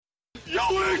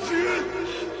Oh, Adrian!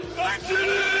 I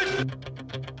did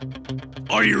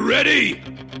it! Are you ready?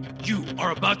 You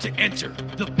are about to enter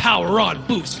the Power On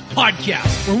Boost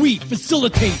podcast, where we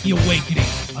facilitate the awakening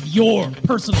of your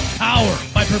personal power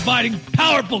by providing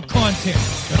powerful content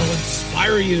that'll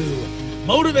inspire you,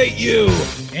 motivate you,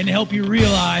 and help you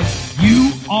realize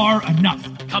you are enough.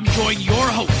 Come join your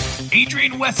host,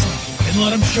 Adrian Wesley, and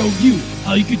let him show you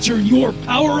how you can turn your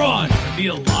power on and be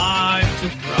alive to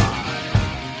thrive.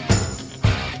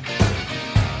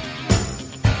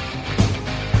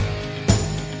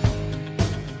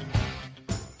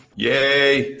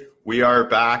 Yay! We are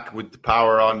back with the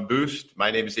Power On Boost.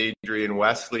 My name is Adrian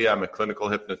Wesley. I'm a clinical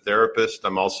hypnotherapist.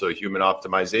 I'm also a human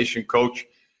optimization coach,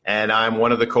 and I'm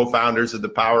one of the co-founders of the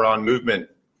Power On movement.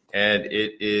 And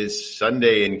it is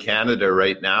Sunday in Canada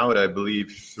right now at, I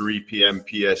believe, 3 p.m.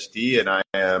 PST, and I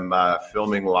am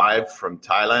filming live from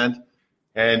Thailand.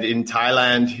 And in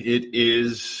Thailand, it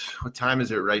is, what time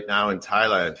is it right now in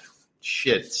Thailand?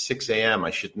 Shit, 6 a.m. I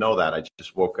should know that. I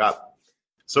just woke up.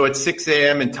 So it's 6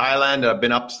 a.m. in Thailand. I've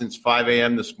been up since 5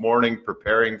 a.m. this morning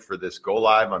preparing for this go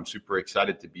live. I'm super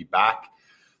excited to be back.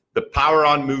 The Power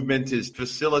On movement is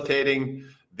facilitating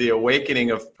the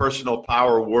awakening of personal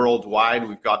power worldwide.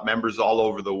 We've got members all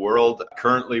over the world.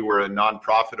 Currently, we're a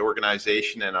nonprofit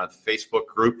organization, and a Facebook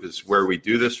group is where we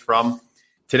do this from.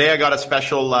 Today, I got a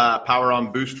special Power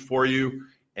On Boost for you.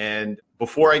 And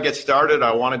before I get started,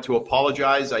 I wanted to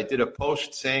apologize. I did a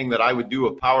post saying that I would do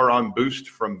a Power On Boost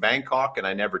from Bangkok, and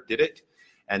I never did it.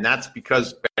 And that's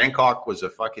because Bangkok was a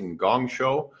fucking gong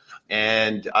show.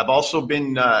 And I've also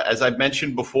been, as I've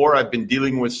mentioned before, I've been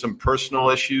dealing with some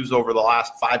personal issues over the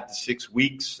last 5 to 6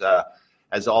 weeks.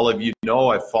 As all of you know,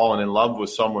 I've fallen in love with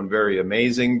someone very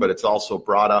amazing, but it's also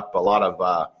brought up a lot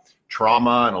of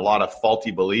trauma and a lot of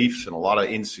faulty beliefs and a lot of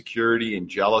insecurity and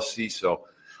jealousy. So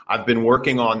I've been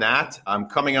working on that. I'm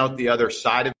coming out the other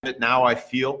side of it now, I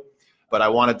feel. But I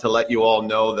wanted to let you all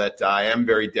know that I am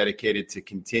very dedicated to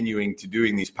continuing to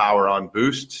doing these Power On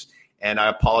Boosts. And I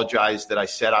apologize that I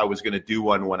said I was going to do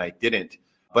one when I didn't.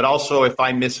 But also, if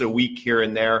I miss a week here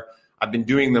and there, I've been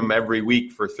doing them every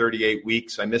week for 38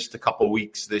 weeks. I missed a couple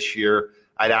weeks this year.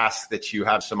 I'd ask that you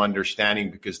have some understanding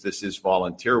because this is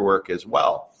volunteer work as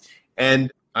well.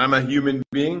 And I'm a human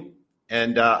being,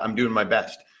 and I'm doing my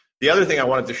best. The other thing I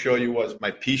wanted to show you was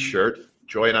my peace shirt.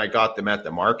 Joy and I got them at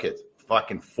the market.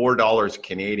 Fucking $4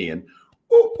 Canadian.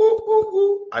 Ooh, ooh, ooh,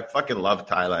 ooh. I fucking love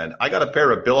Thailand. I got a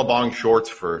pair of Billabong shorts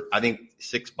for, I think,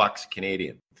 $6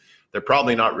 Canadian. They're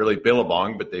probably not really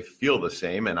Billabong, but they feel the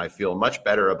same, and I feel much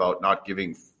better about not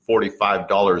giving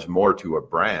 $45 more to a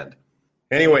brand.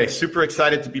 Anyway, super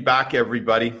excited to be back,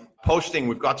 everybody. Posting,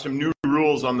 we've got some new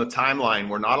rules on the timeline.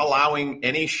 We're not allowing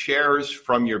any shares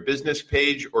from your business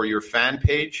page or your fan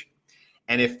page.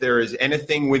 And if there is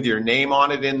anything with your name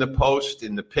on it in the post,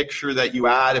 in the picture that you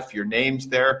add, if your name's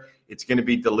there, it's going to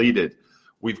be deleted.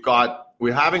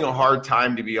 We're having a hard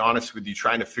time, to be honest with you,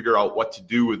 trying to figure out what to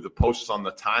do with the posts on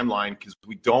the timeline because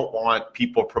we don't want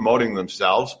people promoting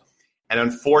themselves. And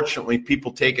unfortunately,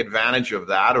 people take advantage of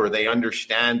that, or they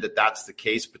understand that that's the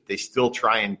case, but they still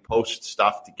try and post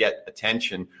stuff to get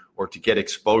attention or to get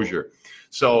exposure.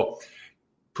 So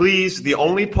please, the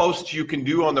only posts you can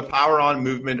do on the Power On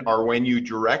movement are when you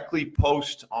directly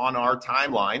post on our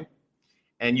timeline,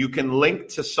 and you can link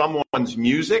to someone's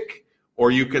music or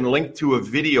you can link to a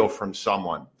video from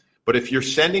someone. But if you're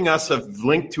sending us a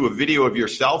link to a video of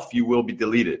yourself, you will be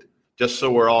deleted, just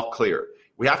so we're all clear.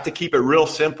 We have to keep it real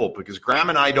simple because Graham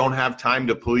and I don't have time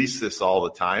to police this all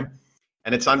the time.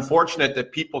 And it's unfortunate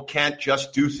that people can't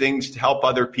just do things to help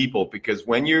other people, because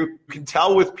when you can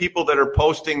tell with people that are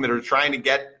posting, that are trying to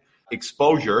get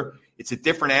exposure, it's a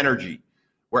different energy.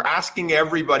 We're asking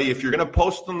everybody, if you're going to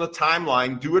post on the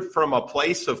timeline, do it from a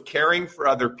place of caring for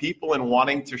other people and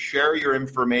wanting to share your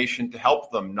information to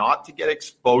help them, not to get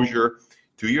exposure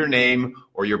to your name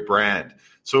or your brand.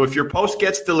 So if your post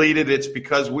gets deleted, it's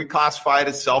because we classify it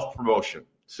as self-promotion.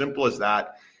 Simple as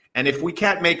that. And if we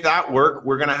can't make that work,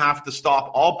 we're going to have to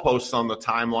stop all posts on the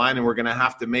timeline, and we're going to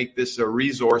have to make this a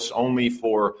resource only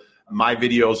for my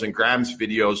videos and Graham's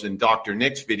videos and Dr.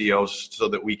 Nick's videos so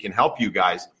that we can help you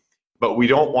guys. But we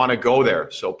don't want to go there.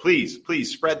 So please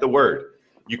spread the word.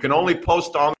 You can only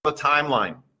post on the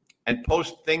timeline and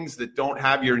post things that don't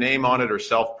have your name on it or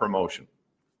self-promotion.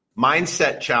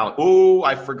 Mindset challenge. Oh,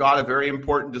 I forgot a very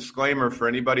important disclaimer for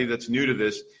anybody that's new to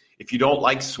this. If you don't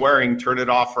like swearing, turn it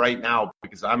off right now,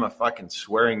 because I'm a fucking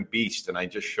swearing beast, and I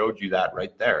just showed you that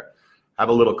right there. Have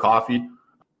a little coffee.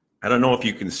 I don't know if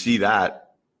you can see that.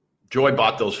 Joy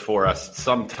bought those for us,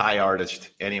 some Thai artist.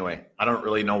 Anyway, I don't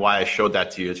really know why I showed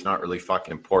that to you. It's not really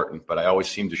fucking important, but I always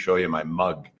seem to show you my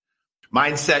mug.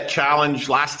 Mindset challenge.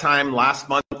 Last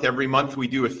month, every month we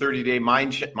do a 30-day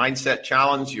mindset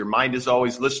challenge. Your mind is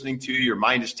always listening to you. Your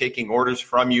mind is taking orders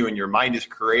from you, and your mind is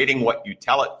creating what you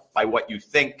tell it by what you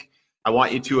think. I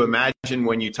want you to imagine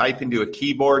when you type into a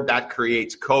keyboard, that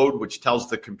creates code, which tells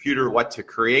the computer what to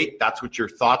create. That's what your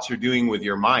thoughts are doing with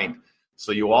your mind.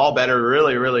 So you all better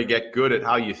really, really get good at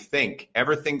how you think.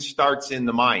 Everything starts in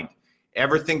the mind.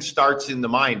 Everything starts in the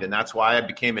mind, and that's why I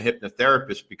became a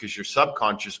hypnotherapist, because your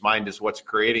subconscious mind is what's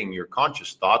creating your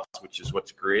conscious thoughts, which is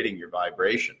what's creating your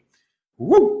vibration.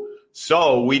 Woo!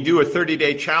 So we do a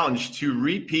 30-day challenge to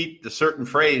repeat the certain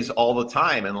phrase all the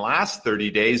time. And last 30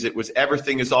 days, it was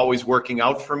everything is always working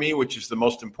out for me, which is the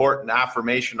most important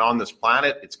affirmation on this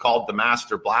planet. It's called the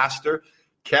Master Blaster.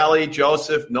 Kelly,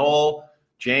 Joseph, Noel,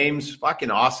 James,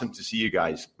 fucking awesome to see you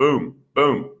guys. Boom,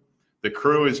 boom. The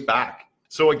crew is back.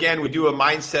 So again, we do a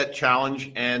mindset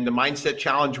challenge, and the mindset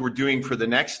challenge we're doing for the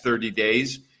next 30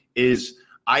 days is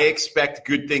I expect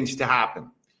good things to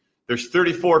happen. There's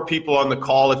 34 people on the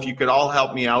call. If you could all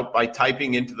help me out by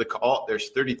typing into the call. There's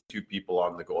 32 people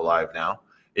on the Go Live now.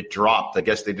 It dropped. I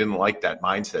guess they didn't like that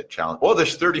mindset challenge. Oh,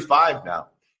 there's 35 now.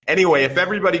 Anyway, if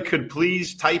everybody could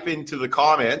please type into the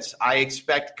comments, I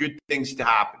expect good things to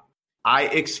happen. I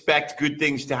expect good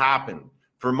things to happen.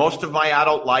 For most of my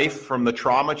adult life, from the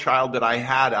trauma child that I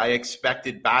had, I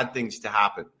expected bad things to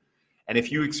happen. And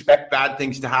if you expect bad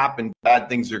things to happen, bad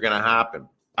things are going to happen.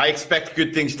 I expect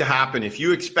good things to happen. If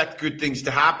you expect good things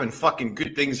to happen, fucking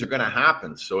good things are going to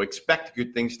happen. So expect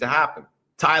good things to happen.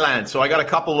 Thailand. So I got a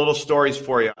couple little stories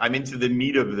for you. I'm into the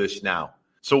meat of this now.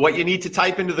 So what you need to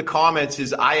type into the comments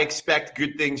is I expect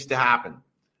good things to happen.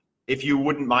 If you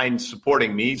wouldn't mind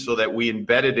supporting me so that we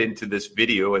embed it into this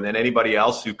video, and then anybody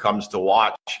else who comes to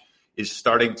watch is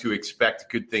starting to expect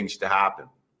good things to happen.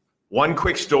 One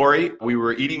quick story. We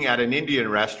were eating at an Indian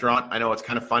restaurant. I know it's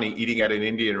kind of funny eating at an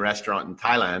Indian restaurant in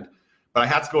Thailand, but I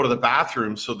had to go to the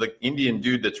bathroom. So the Indian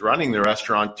dude that's running the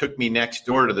restaurant took me next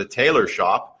door to the tailor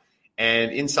shop,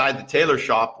 and inside the tailor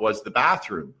shop was the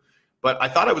bathroom. But I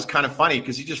thought it was kind of funny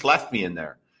because he just left me in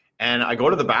there. And I go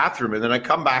to the bathroom, and then I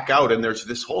come back out, and there's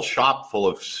this whole shop full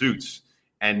of suits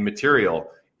and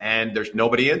material, and there's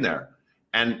nobody in there.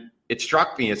 And it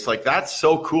struck me. It's like, that's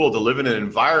so cool to live in an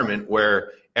environment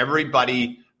where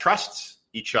everybody trusts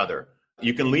each other.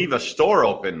 You can leave a store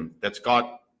open that's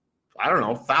got, I don't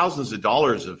know, thousands of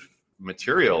dollars of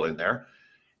material in there.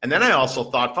 And then I also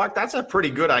thought, fuck, that's a pretty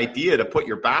good idea to put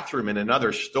your bathroom in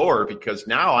another store, because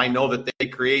now I know that they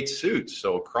create suits.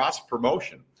 So cross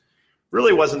promotion.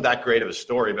 Really wasn't that great of a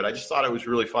story, but I just thought it was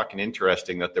really fucking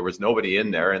interesting that there was nobody in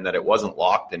there and that it wasn't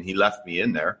locked, and he left me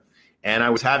in there. And I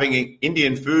was having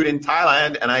Indian food in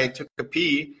Thailand, and I took a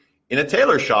pee in a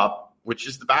tailor shop, which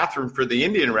is the bathroom for the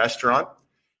Indian restaurant.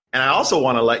 And I also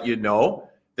want to let you know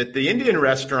that the Indian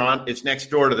restaurant is next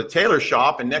door to the tailor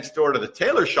shop, and next door to the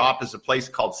tailor shop is a place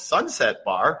called Sunset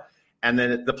Bar. And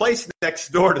then the place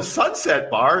next door to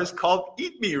Sunset Bar is called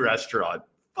Eat Me Restaurant.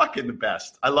 Fucking the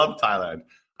best. I love Thailand.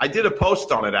 I did a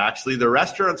post on it, actually. The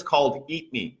restaurant's called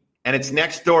Eat Me, and it's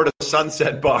next door to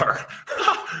Sunset Bar.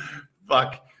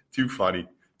 Fuck, too funny.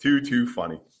 Too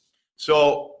funny.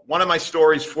 So one of my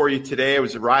stories for you today, I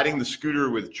was riding the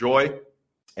scooter with Joy,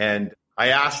 and I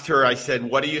asked her, I said,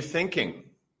 what are you thinking?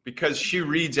 Because she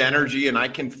reads energy, and I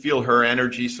can feel her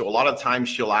energy. So a lot of times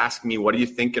she'll ask me, what are you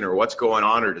thinking, or what's going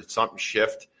on, or did something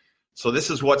shift? So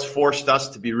this is what's forced us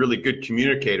to be really good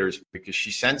communicators, because she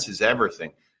senses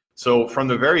everything. So from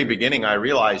the very beginning, I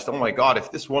realized, oh my God, if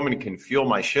this woman can feel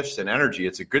my shifts in energy,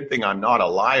 it's a good thing I'm not a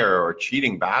liar or a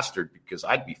cheating bastard, because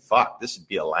I'd be fucked. This would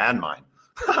be a landmine.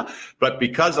 But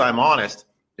because I'm honest,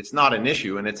 it's not an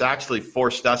issue. And it's actually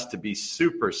forced us to be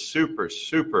super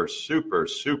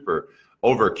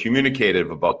over communicative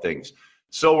about things.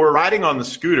 So we're riding on the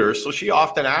scooter. So she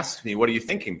often asks me, what are you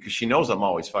thinking? Because she knows I'm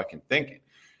always fucking thinking.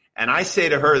 And I say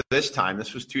to her this time,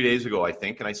 this was 2 days ago, I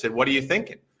think. And I said, what are you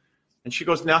thinking? And she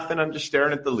goes, nothing, I'm just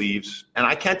staring at the leaves. And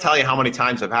I can't tell you how many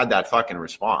times I've had that fucking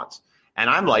response. And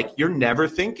I'm like, you're never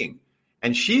thinking.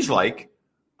 And she's like,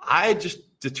 I just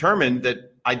determined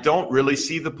that I don't really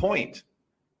see the point.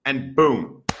 And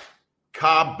boom,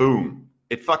 kaboom.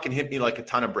 It fucking hit me like a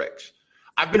ton of bricks.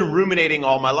 I've been ruminating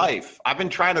all my life. I've been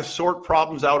trying to sort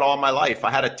problems out all my life. I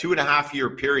had a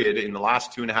 2.5-year period in the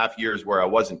last 2.5 years where I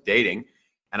wasn't dating.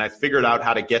 And I figured out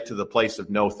how to get to the place of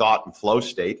no thought and flow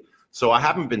state. So I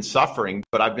haven't been suffering,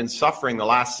 but I've been suffering the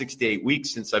last 6 to 8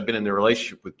 weeks since I've been in the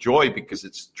relationship with Joy, because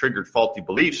it's triggered faulty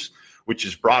beliefs, which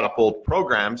has brought up old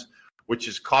programs, which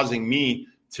is causing me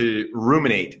to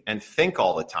ruminate and think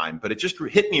all the time. But it just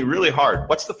hit me really hard.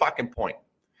 What's the fucking point?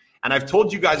 And I've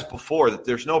told you guys before that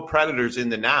there's no predators in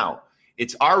the now.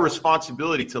 It's our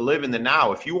responsibility to live in the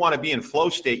now. If you want to be in flow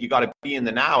state, you got to be in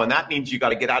the now. And that means you got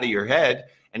to get out of your head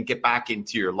and get back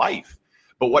into your life.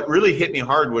 But what really hit me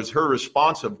hard was her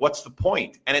response of, what's the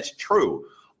point? And it's true.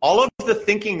 All of the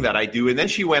thinking that I do, and then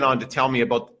she went on to tell me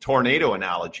about the tornado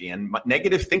analogy. And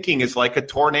negative thinking is like a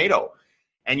tornado.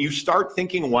 And you start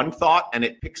thinking one thought, and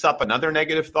it picks up another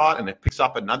negative thought, and it picks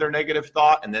up another negative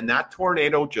thought. And then that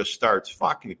tornado just starts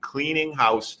fucking cleaning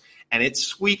house. And it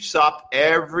sweeps up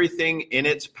everything in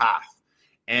its path.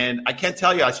 And I can't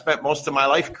tell you, I spent most of my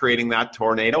life creating that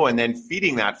tornado and then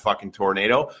feeding that fucking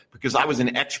tornado because I was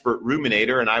an expert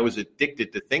ruminator and I was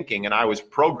addicted to thinking, and I was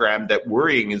programmed that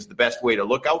worrying is the best way to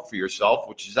look out for yourself,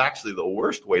 which is actually the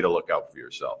worst way to look out for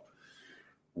yourself.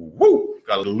 Woo!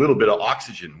 Got a little bit of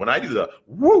oxygen. When I do the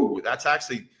woo, that's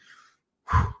actually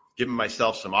giving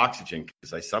myself some oxygen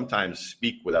because I sometimes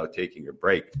speak without taking a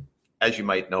break, as you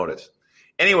might notice.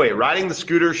 Anyway, riding the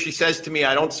scooter, she says to me,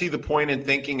 I don't see the point in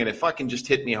thinking, and it fucking just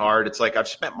hit me hard. It's like I've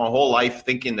spent my whole life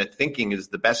thinking that thinking is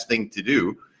the best thing to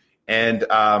do, and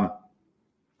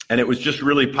it was just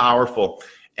really powerful.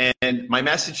 And my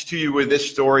message to you with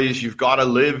this story is you've got to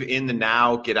live in the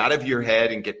now, get out of your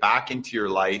head and get back into your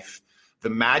life. The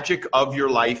magic of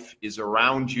your life is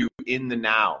around you in the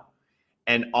now.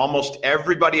 And almost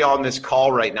everybody on this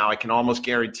call right now, I can almost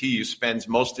guarantee you, spends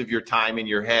most of your time in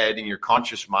your head, in your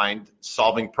conscious mind,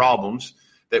 solving problems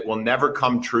that will never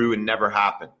come true and never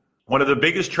happen. One of the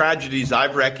biggest tragedies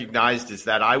I've recognized is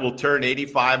that I will turn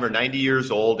 85 or 90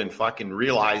 years old and fucking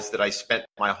realize that I spent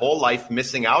my whole life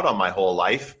missing out on my whole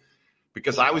life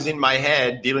because I was in my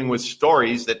head dealing with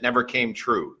stories that never came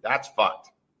true. That's fucked.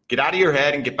 Get out of your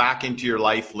head and get back into your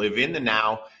life, live in the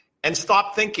now, and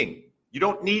stop thinking. You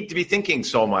don't need to be thinking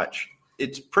so much.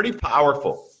 It's pretty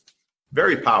powerful,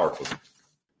 very powerful.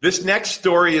 This next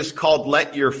story is called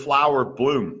Let Your Flower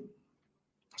Bloom.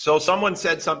 So someone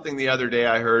said something the other day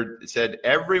I heard. It said,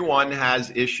 everyone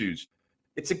has issues.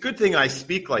 It's a good thing I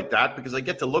speak like that because I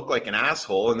get to look like an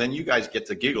asshole and then you guys get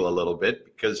to giggle a little bit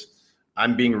because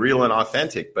I'm being real and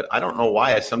authentic. But I don't know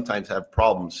why I sometimes have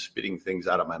problems spitting things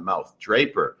out of my mouth.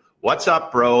 Draper, what's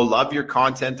up, bro? Love your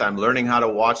content. I'm learning how to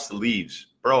watch the leaves.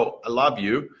 Bro, I love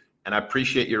you, and I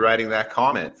appreciate you writing that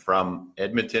comment from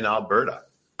Edmonton, Alberta.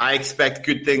 I expect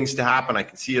good things to happen. I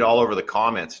can see it all over the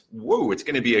comments. Whoa, it's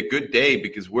going to be a good day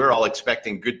because we're all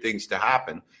expecting good things to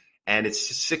happen. And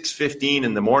it's 6:15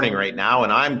 in the morning right now,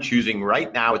 and I'm choosing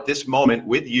right now at this moment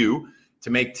with you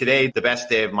to make today the best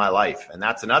day of my life. And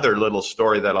that's another little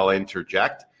story that I'll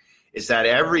interject, is that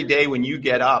every day when you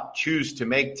get up, choose to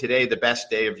make today the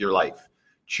best day of your life.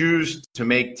 Choose to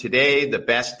make today the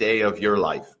best day of your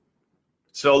life.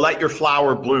 So let your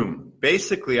flower bloom.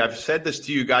 Basically, I've said this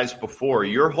to you guys before.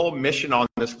 Your whole mission on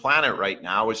this planet right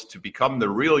now is to become the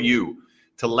real you,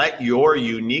 to let your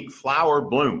unique flower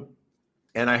bloom.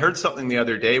 And I heard something the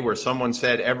other day where someone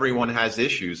said everyone has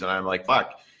issues. And I'm like,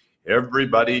 fuck,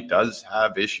 everybody does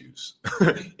have issues,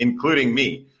 including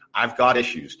me. I've got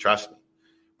issues, trust me.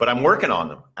 But I'm working on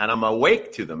them, and I'm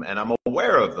awake to them, and I'm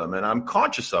aware of them, and I'm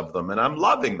conscious of them, and I'm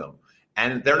loving them.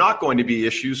 And they're not going to be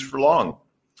issues for long.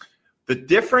 The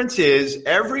difference is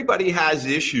everybody has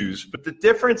issues, but the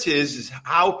difference is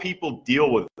how people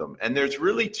deal with them. And there's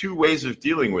really two ways of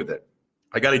dealing with it.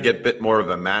 I got to get a bit more of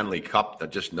a manly cup. I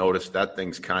just noticed that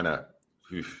thing's kind of,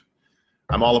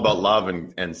 I'm all about love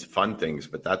and fun things,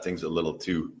 but that thing's a little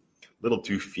too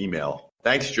female.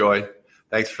 Thanks, Joy.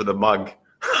 Thanks for the mug.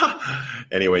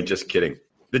 Anyway, just kidding.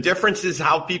 The difference is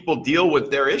how people deal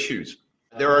with their issues.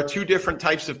 There are two different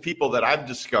types of people that I've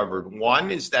discovered.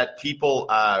 One is that people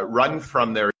run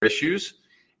from their issues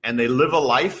and they live a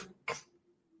life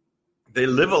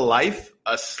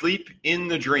asleep in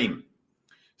the dream.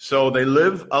 So they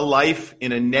live a life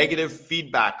in a negative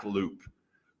feedback loop,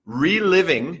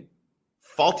 reliving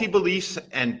faulty beliefs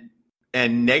and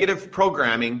negative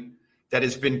programming that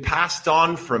has been passed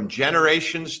on from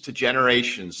generations to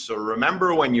generations. So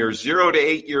remember, when you're 0 to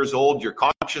 8 years old, your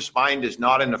conscious mind is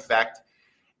not in effect,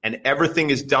 and everything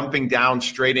is dumping down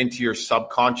straight into your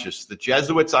subconscious. The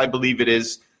Jesuits, I believe it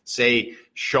is, say,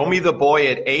 show me the boy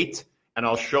at 8, and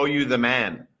I'll show you the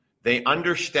man. They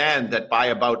understand that by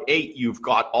about 8, you've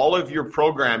got all of your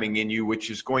programming in you, which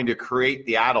is going to create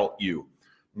the adult you.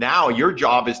 Now your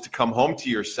job is to come home to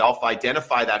yourself,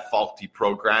 identify that faulty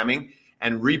programming,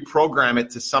 and reprogram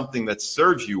it to something that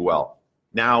serves you well.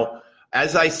 Now,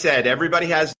 as I said, everybody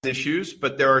has issues,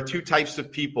 but there are two types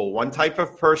of people. One type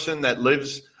of person that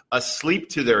lives asleep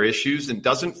to their issues and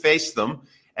doesn't face them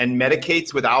and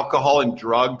medicates with alcohol and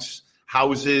drugs,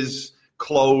 houses,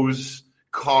 clothes,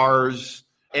 cars,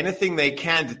 anything they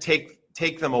can to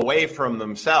take them away from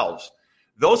themselves.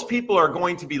 those people are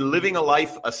going to be living a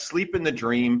life asleep in the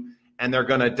dream, and they're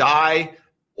going to die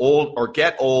old or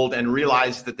get old and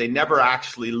realize that they never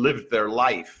actually lived their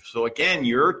life. So again,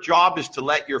 your job is to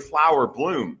let your flower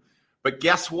bloom. But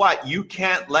guess what? You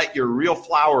can't let your real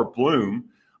flower bloom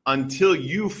until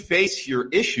you face your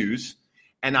issues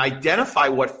and identify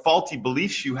what faulty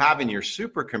beliefs you have in your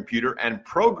supercomputer and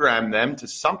program them to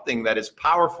something that is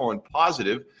powerful and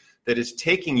positive, that is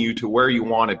taking you to where you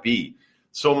want to be.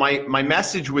 So my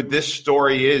message with this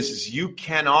story is you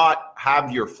cannot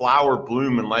have your flower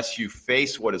bloom unless you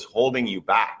face what is holding you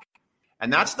back.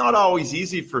 And that's not always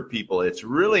easy for people. It's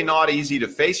really not easy to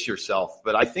face yourself.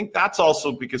 But I think that's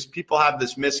also because people have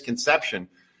this misconception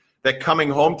that coming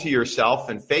home to yourself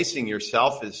and facing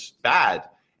yourself is bad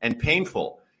and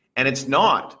painful. And it's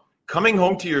not. Coming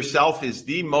home to yourself is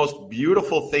the most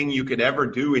beautiful thing you could ever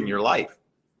do in your life.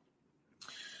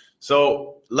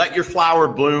 So let your flower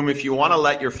bloom. If you want to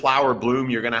let your flower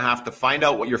bloom, you're going to have to find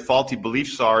out what your faulty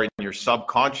beliefs are in your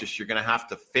subconscious. You're going to have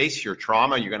to face your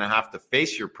trauma. You're going to have to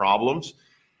face your problems,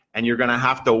 and you're going to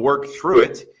have to work through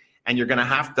it. And you're going to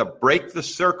have to break the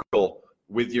circle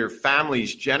with your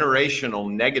family's generational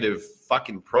negative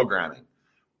fucking programming.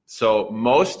 So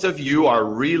most of you are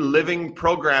reliving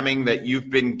programming that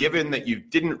you've been given that you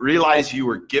didn't realize you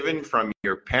were given from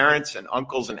your parents and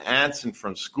uncles and aunts and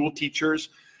from school teachers,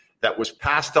 that was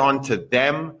passed on to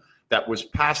them, that was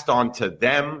passed on to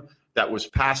them, that was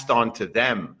passed on to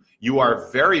them. You are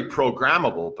very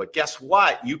programmable, but guess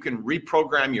what? You can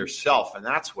reprogram yourself, and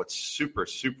that's what's super,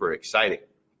 super exciting.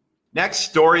 Next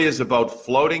story is about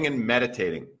floating and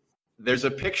meditating. There's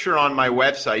a picture on my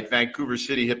website,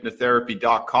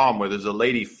 VancouverCityHypnotherapy.com, where there's a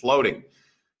lady floating.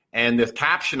 And the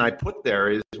caption I put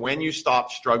there is, when you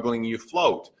stop struggling, you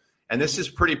float. And this is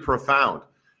pretty profound.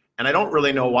 And I don't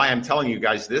really know why I'm telling you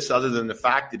guys this, other than the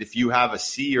fact that if you have a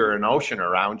sea or an ocean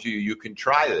around you, you can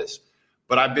try this.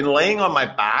 But I've been laying on my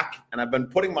back, and I've been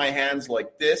putting my hands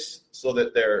like this so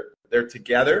that they're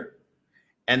together,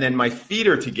 and then my feet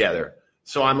are together.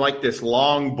 So I'm like this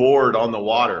long board on the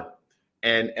water,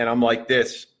 and I'm like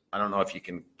this. I don't know if you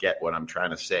can get what I'm trying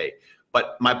to say,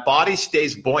 but my body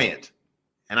stays buoyant,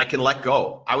 and I can let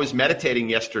go. I was meditating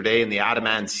yesterday in the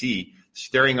Andaman Sea,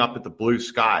 staring up at the blue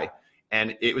sky.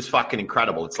 And it was fucking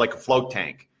incredible. It's like a float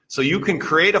tank. So you can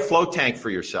create a float tank for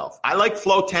yourself. I like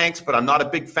float tanks, but I'm not a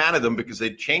big fan of them because they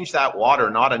change that water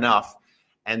not enough.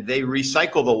 And they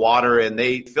recycle the water and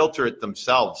they filter it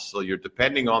themselves. So you're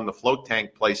depending on the float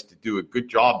tank place to do a good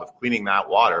job of cleaning that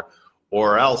water,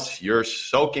 or else you're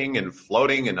soaking and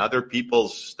floating in other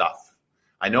people's stuff.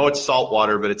 I know it's salt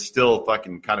water, but it's still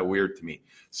fucking kind of weird to me.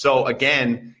 So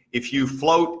again, if you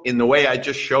float in the way I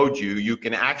just showed you, you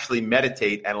can actually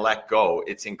meditate and let go.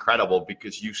 It's incredible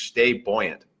because you stay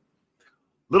buoyant.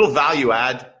 Little value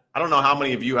add. I don't know how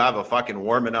many of you have a fucking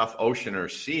warm enough ocean or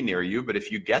sea near you, but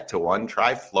if you get to one,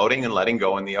 try floating and letting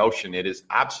go in the ocean. It is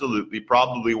absolutely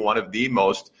probably one of the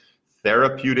most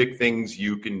therapeutic things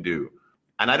you can do.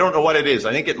 And I don't know what it is.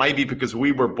 I think it might be because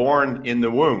we were born in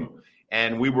the womb.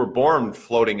 And we were born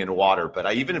floating in water.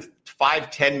 But even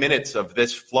 5-10 minutes of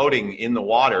this floating in the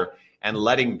water and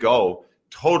letting go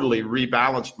totally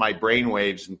rebalanced my brain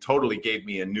waves and totally gave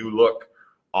me a new look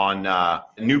on a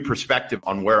new perspective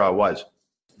on where I was.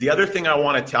 The other thing I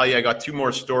want to tell you, I got 2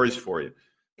 more stories for you.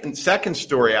 And second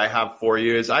story I have for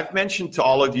you is I've mentioned to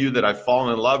all of you that I've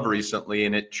fallen in love recently,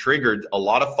 and it triggered a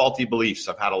lot of faulty beliefs.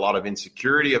 I've had a lot of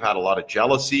insecurity. I've had a lot of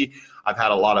jealousy. I've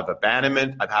had a lot of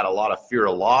abandonment. I've had a lot of fear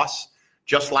of loss.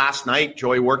 Just last night,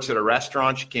 Joy works at a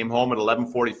restaurant. She came home at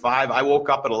 11:45. I woke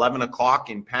up at 11 o'clock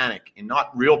in panic, in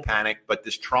not real panic, but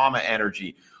this trauma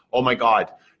energy. Oh my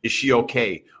God, is she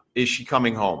okay? Is she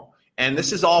coming home? And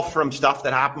this is all from stuff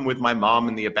that happened with my mom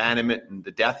and the abandonment and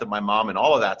the death of my mom and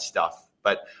all of that stuff.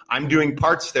 But I'm doing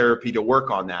parts therapy to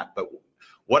work on that. But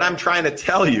what I'm trying to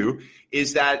tell you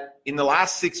is that in the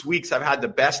last 6 weeks, I've had the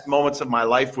best moments of my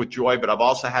life with Joy, but I've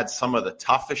also had some of the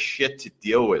toughest shit to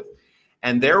deal with.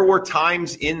 And there were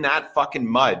times in that fucking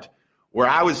mud where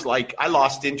I was like, I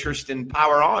lost interest in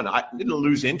Power On. I didn't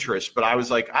lose interest, but I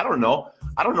was like, I don't know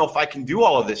if I can do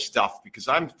all of this stuff because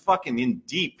I'm fucking in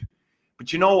deep.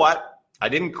 But you know what? I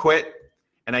didn't quit,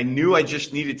 and I knew I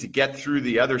just needed to get through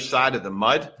the other side of the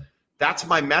mud. That's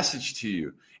my message to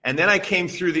you. And then I came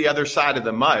through the other side of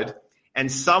the mud,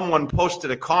 and someone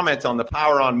posted a comment on the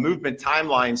Power On movement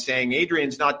timeline saying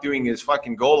Adrian's not doing his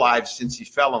fucking go live since he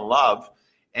fell in love,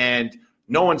 and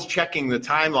no one's checking the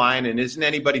timeline, and isn't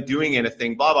anybody doing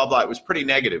anything, blah, blah, blah. It was pretty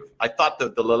negative. I thought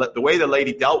that the way the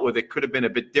lady dealt with it could have been a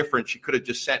bit different. She could have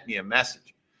just sent me a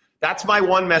message. That's my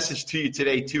one message to you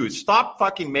today, too. Stop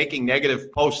fucking making negative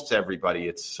posts, everybody.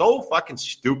 It's so fucking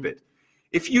stupid.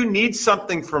 If you need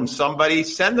something from somebody,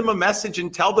 send them a message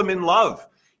and tell them in love.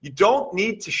 You don't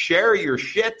need to share your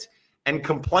shit and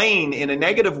complain in a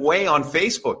negative way on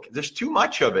Facebook. There's too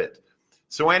much of it.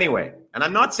 So anyway, and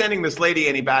I'm not sending this lady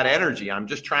any bad energy. I'm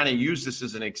just trying to use this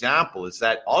as an example, is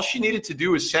that all she needed to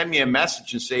do is send me a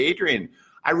message and say, Adrian,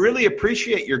 I really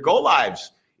appreciate your go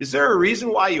lives. Is there a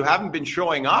reason why you haven't been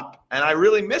showing up? And I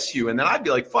really miss you. And then I'd be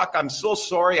like, fuck, I'm so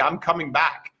sorry. I'm coming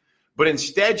back. But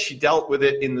instead, she dealt with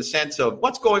it in the sense of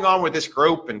what's going on with this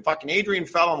group, and fucking Adrian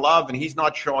fell in love and he's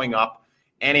not showing up.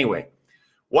 Anyway,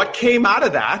 what came out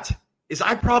of that is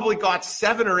I probably got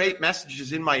 7 or 8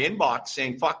 messages in my inbox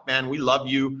saying, fuck, man, we love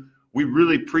you. We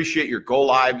really appreciate your go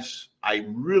lives. I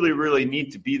really, really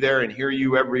need to be there and hear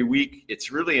you every week. It's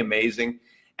really amazing.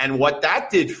 And what that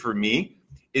did for me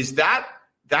is that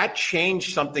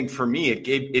changed something for me.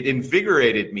 It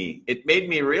invigorated me. It made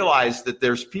me realize that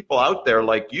there's people out there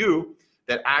like you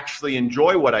that actually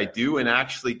enjoy what I do and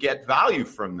actually get value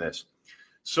from this.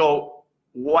 So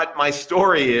what my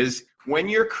story is, when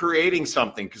you're creating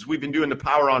something, because we've been doing the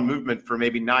Power On movement for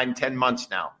maybe 9-10 months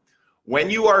now, when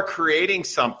you are creating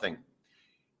something,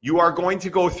 you are going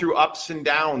to go through ups and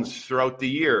downs throughout the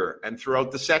year and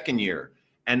throughout the second year.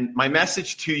 And my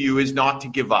message to you is not to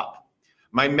give up.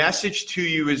 My message to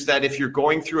you is that if you're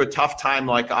going through a tough time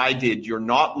like I did, you're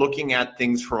not looking at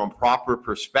things from a proper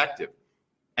perspective.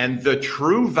 And the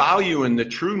true value and the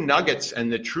true nuggets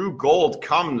and the true gold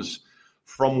comes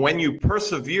from when you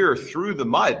persevere through the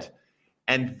mud.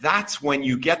 And that's when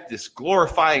you get this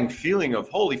glorifying feeling of,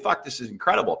 holy fuck, this is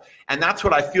incredible. And that's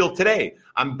what I feel today.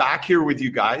 I'm back here with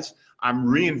you guys. I'm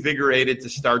reinvigorated to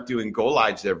start doing go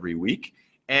lives every week.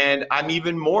 And I'm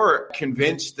even more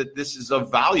convinced that this is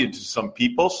of value to some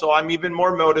people. So I'm even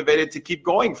more motivated to keep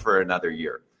going for another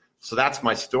year. So that's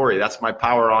my story. That's my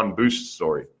Power On Boost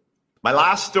story. My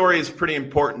last story is pretty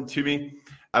important to me.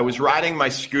 I was riding my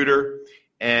scooter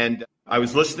and I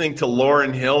was listening to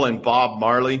Lauryn Hill and Bob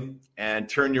Marley and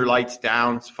Turn Your Lights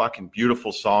Down. It's a fucking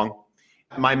beautiful song.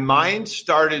 My mind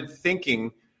started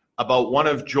thinking about one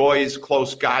of Joy's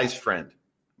close guys' friend.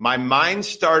 My mind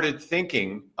started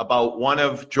thinking about one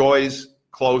of Joy's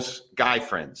close guy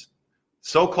friends.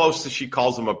 So close that she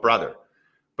calls him a brother.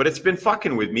 But it's been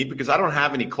fucking with me because I don't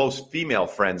have any close female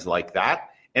friends like that.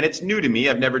 And it's new to me.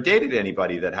 I've never dated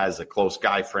anybody that has a close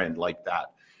guy friend like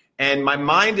that. And my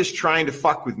mind is trying to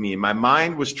fuck with me. My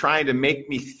mind was trying to make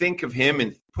me think of him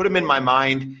and put him in my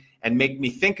mind and make me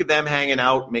think of them hanging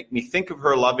out, make me think of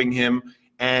her loving him.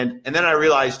 And then I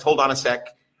realized, hold on a sec,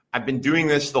 I've been doing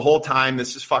this the whole time.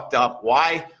 This is fucked up.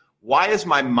 Why is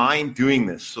my mind doing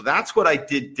this? So that's what I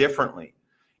did differently,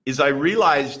 is I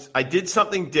realized I did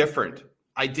something different.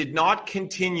 I did not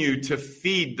continue to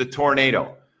feed the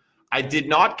tornado. I did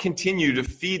not continue to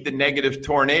feed the negative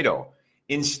tornado.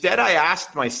 Instead, I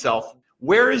asked myself,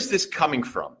 where is this coming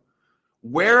from?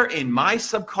 Where in my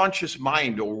subconscious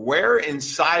mind or where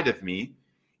inside of me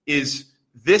is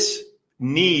this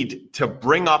need to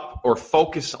bring up or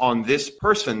focus on this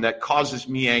person that causes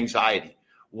me anxiety?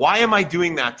 Why am I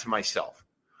doing that to myself?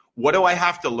 What do I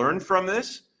have to learn from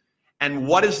this? And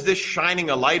what is this shining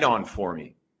a light on for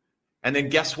me? And then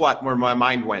guess what? Where my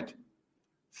mind went.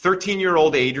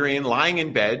 13-year-old Adrian lying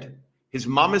in bed. His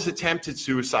mom has attempted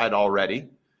suicide already.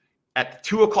 At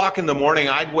 2 o'clock in the morning,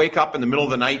 I'd wake up in the middle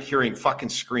of the night hearing fucking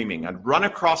screaming. I'd run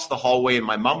across the hallway and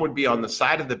my mom would be on the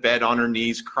side of the bed on her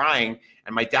knees crying,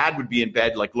 and my dad would be in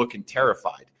bed like looking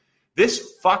terrified.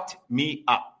 This fucked me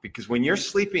up because when you're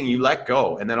sleeping, you let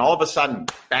go. And then all of a sudden,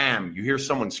 bam, you hear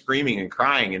someone screaming and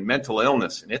crying and mental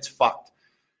illness, and it's fucked.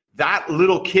 That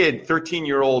little kid,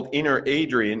 13-year-old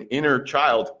inner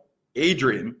child,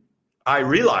 Adrian, I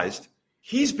realized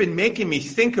he's been making me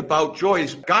think about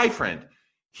Joy's guy friend.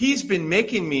 He's been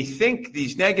making me think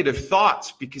these negative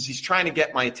thoughts because he's trying to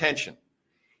get my attention.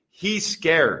 He's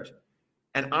scared.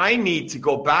 And I need to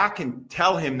go back and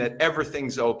tell him that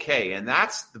everything's okay. And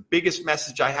that's the biggest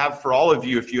message I have for all of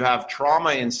you. If you have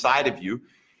trauma inside of you,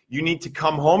 you need to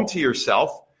come home to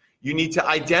yourself. You need to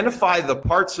identify the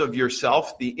parts of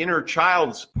yourself, the inner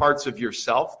child's parts of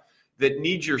yourself that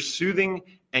need your soothing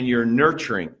and your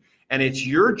nurturing. And it's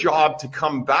your job to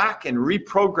come back and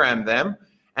reprogram them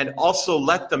and also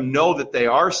let them know that they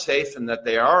are safe and that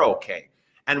they are okay.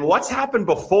 And what's happened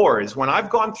before is when I've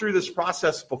gone through this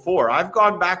process before, I've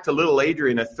gone back to little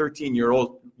Adrian at 13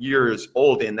 years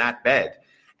old in that bed.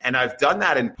 And I've done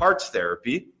that in parts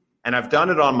therapy, and I've done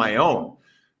it on my own.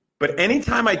 But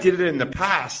anytime I did it in the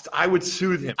past, I would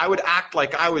soothe him. I would act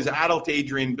like I was adult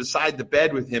Adrian beside the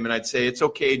bed with him, and I'd say, it's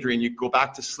okay, Adrian, you go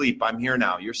back to sleep. I'm here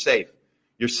now. You're safe.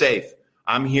 You're safe.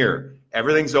 I'm here.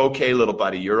 Everything's okay, little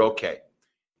buddy. You're okay.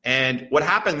 And what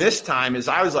happened this time is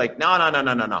I was like,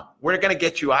 no. We're going to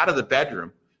get you out of the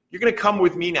bedroom. You're going to come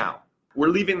with me now. We're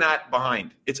leaving that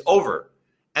behind. It's over.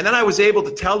 And then I was able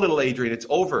to tell little Adrian, it's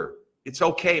over. It's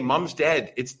okay. Mom's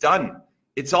dead. It's done.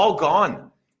 It's all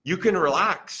gone. You can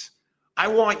relax. I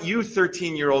want you,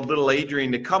 13-year-old little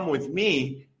Adrian, to come with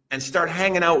me and start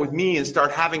hanging out with me and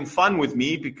start having fun with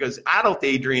me, because adult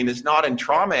Adrian is not in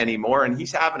trauma anymore and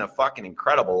he's having a fucking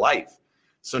incredible life.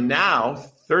 So now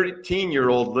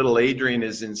 13-year-old little Adrian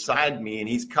is inside me and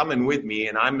he's coming with me,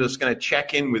 and I'm just going to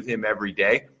check in with him every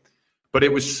day. But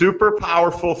it was super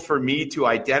powerful for me to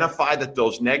identify that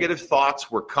those negative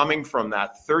thoughts were coming from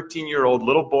that 13-year-old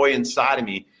little boy inside of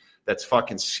me that's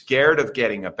fucking scared of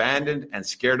getting abandoned and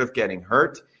scared of getting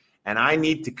hurt. And I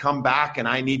need to come back and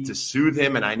I need to soothe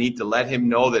him and I need to let him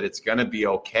know that it's going to be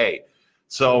okay.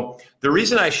 So the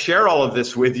reason I share all of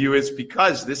this with you is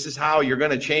because this is how you're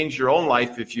going to change your own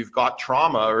life if you've got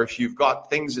trauma or if you've got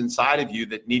things inside of you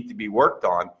that need to be worked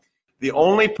on. The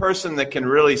only person that can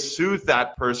really soothe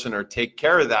that person or take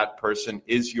care of that person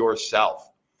is yourself.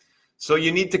 So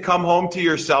you need to come home to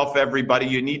yourself, everybody.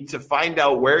 You need to find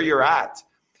out where you're at.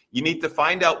 You need to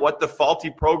find out what the faulty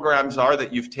programs are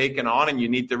that you've taken on, and you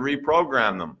need to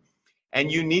reprogram them.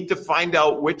 And you need to find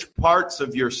out which parts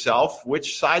of yourself,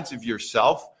 which sides of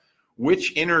yourself,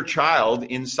 which inner child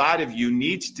inside of you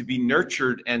needs to be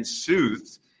nurtured and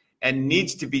soothed and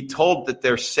needs to be told that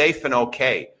they're safe and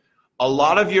okay. A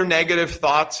lot of your negative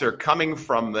thoughts are coming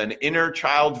from an inner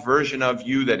child version of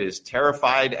you that is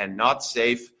terrified and not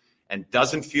safe and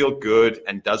doesn't feel good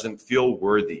and doesn't feel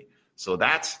worthy. So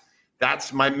that's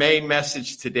my main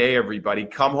message today, everybody.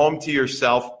 Come home to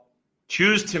yourself.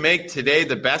 Choose to make today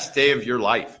the best day of your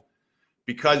life,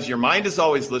 because your mind is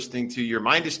always listening to you. Your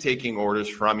mind is taking orders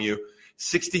from you.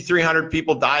 6,300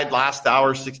 people died last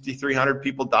hour. 6,300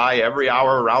 people die every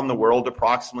hour around the world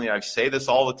approximately. I say this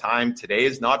all the time. Today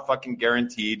is not fucking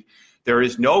guaranteed. There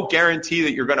is no guarantee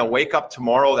that you're going to wake up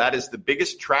tomorrow. That is the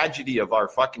biggest tragedy of our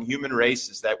fucking human race,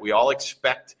 is that we all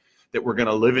expect that we're going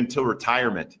to live until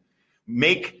retirement.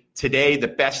 Make today the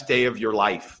best day of your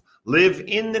life. Live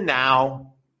in the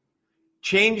now.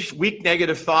 Change weak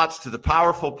negative thoughts to the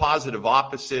powerful positive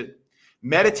opposite.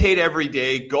 Meditate every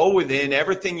day. Go within.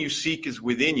 Everything you seek is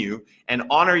within you. And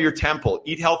honor your temple.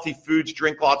 Eat healthy foods.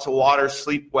 Drink lots of water.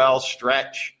 Sleep well.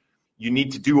 Stretch. You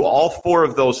need to do all 4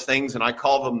 of those things, and I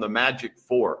call them the magic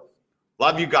 4.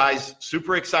 Love you guys.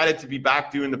 Super excited to be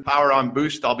back doing the Power On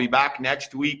Boost. I'll be back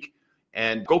next week.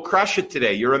 And go crush it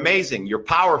today. You're amazing. You're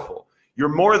powerful. You're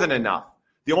more than enough.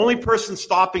 The only person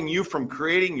stopping you from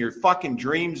creating your fucking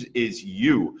dreams is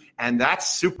you. And that's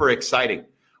super exciting.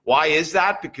 Why is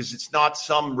that? Because it's not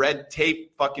some red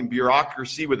tape fucking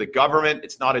bureaucracy with a government.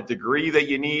 It's not a degree that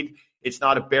you need. It's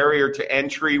not a barrier to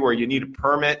entry where you need a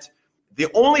permit. The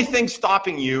only thing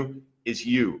stopping you is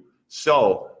you.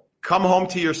 So come home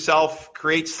to yourself,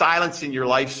 create silence in your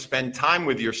life, spend time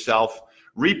with yourself,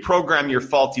 reprogram your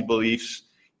faulty beliefs,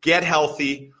 get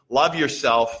healthy, love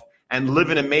yourself, and live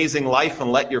an amazing life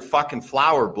and let your fucking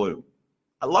flower bloom.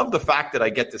 I love the fact that I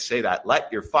get to say that.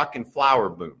 Let your fucking flower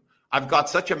bloom. I've got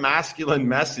such a masculine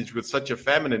message with such a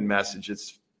feminine message.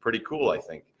 It's pretty cool, I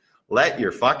think. Let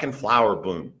your fucking flower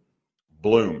bloom.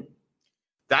 Bloom.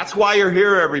 That's why you're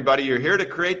here, everybody. You're here to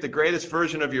create the greatest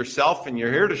version of yourself, and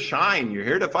you're here to shine. You're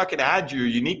here to fucking add your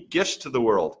unique gifts to the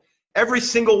world. Every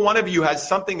single one of you has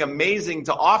something amazing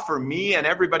to offer me and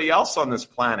everybody else on this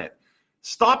planet.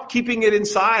 Stop keeping it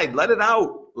inside. Let it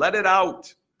out. Let it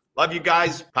out. Love you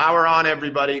guys. Power on,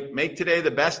 everybody. Make today the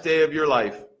best day of your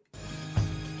life.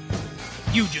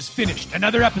 You just finished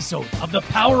another episode of the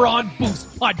Power On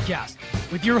Boost podcast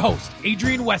with your host,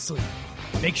 Adrian Wesley.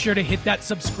 Make sure to hit that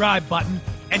subscribe button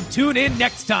and tune in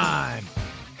next time.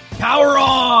 Power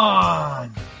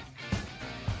on!